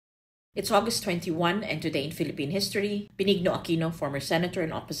It's August 21, and today in Philippine history, Benigno Aquino, former senator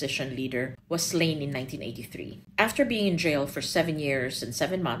and opposition leader, was slain in 1983. After being in jail for 7 years and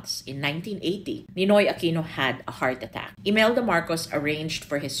 7 months in 1980, Ninoy Aquino had a heart attack. Imelda Marcos arranged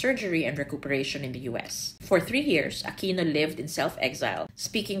for his surgery and recuperation in the US. For 3 years, Aquino lived in self-exile,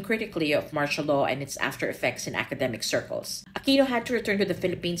 speaking critically of martial law and its after-effects in academic circles. Aquino had to return to the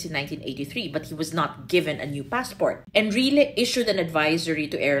Philippines in 1983, but he was not given a new passport, and really issued an advisory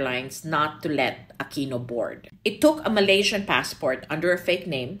to airlines not to let Aquino board. It took a Malaysian passport under a fake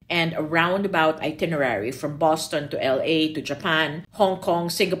name and a roundabout itinerary from Boston to LA to Japan, Hong Kong,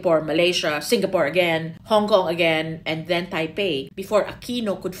 Singapore, Malaysia, Singapore again, Hong Kong again, and then Taipei before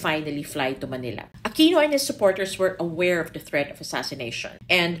Aquino could finally fly to Manila. Aquino and his supporters were aware of the threat of assassination,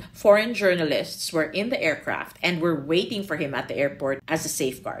 and foreign journalists were in the aircraft and were waiting for him at the airport as a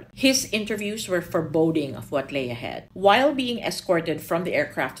safeguard. His interviews were foreboding of what lay ahead. While being escorted from the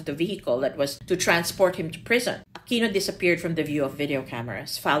aircraft to the vehicle that was to transport him to prison, Aquino disappeared from the view of video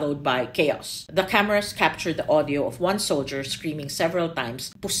cameras, followed by chaos. The cameras captured the audio of one soldier screaming several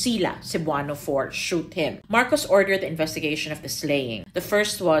times, "Pusila, Cebuano Fort, shoot him." Marcos ordered the investigation of the slaying. The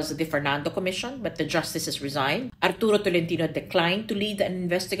first was the Fernando Commission, but the justices resigned. Arturo Tolentino declined to lead an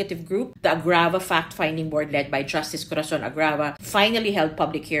investigative group. The Agrava fact-finding board, led by Justice Corazon Agrava, finally held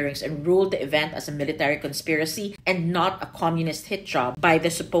public hearings and ruled the event as a military conspiracy and not a communist hit job by the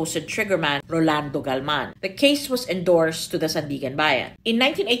supposed triggerman Rolando Galman. The case was endorsed to the Sandigan Bayan. In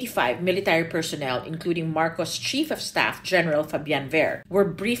 1985, military personnel, including Marcos' Chief of Staff General Fabian Ver, were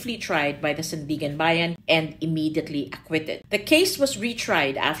briefly tried by the Sandigan Bayan and immediately acquitted. The case was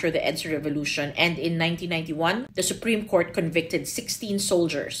retried after the EDSA Revolution, and in 1991, the Supreme Court convicted 16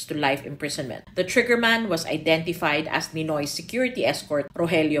 soldiers to life imprisonment. The triggerman was identified as Ninoy's security escort,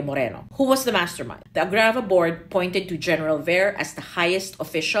 Rogelio Moreno, who was the mastermind. The Agrava board pointed to General Ver as the highest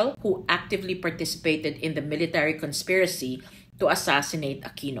official who actively participated in the military conspiracy to assassinate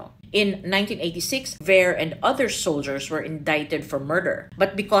Aquino. In 1986, Ver and other soldiers were indicted for murder.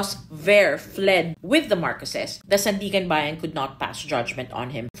 But because Ver fled with the Marcoses, the Sandigan Bayan could not pass judgment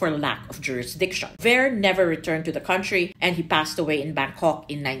on him for lack of jurisdiction. Ver never returned to the country, and he passed away in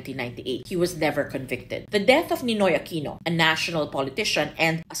Bangkok in 1998. He was never convicted. The death of Ninoy Aquino, a national politician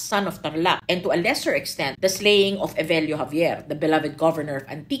and a son of Tarlac, and to a lesser extent, the slaying of Evelio Javier, the beloved governor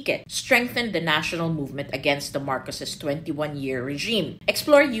of Antique, strengthened the national movement against the Marcoses' 21-year regime.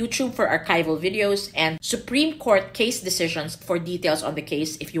 Explore YouTube for archival videos and Supreme Court case decisions for details on the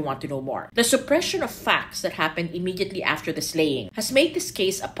case if you want to know more. The suppression of facts that happened immediately after the slaying has made this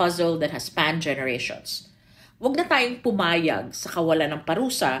case a puzzle that has spanned generations. Huwag na tayong pumayag sa kawalan ng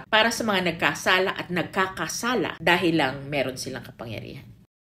parusa para sa mga nagkasala at nagkakasala dahil lang meron silang kapangyarihan.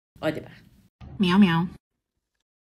 O, diba? Meow meow.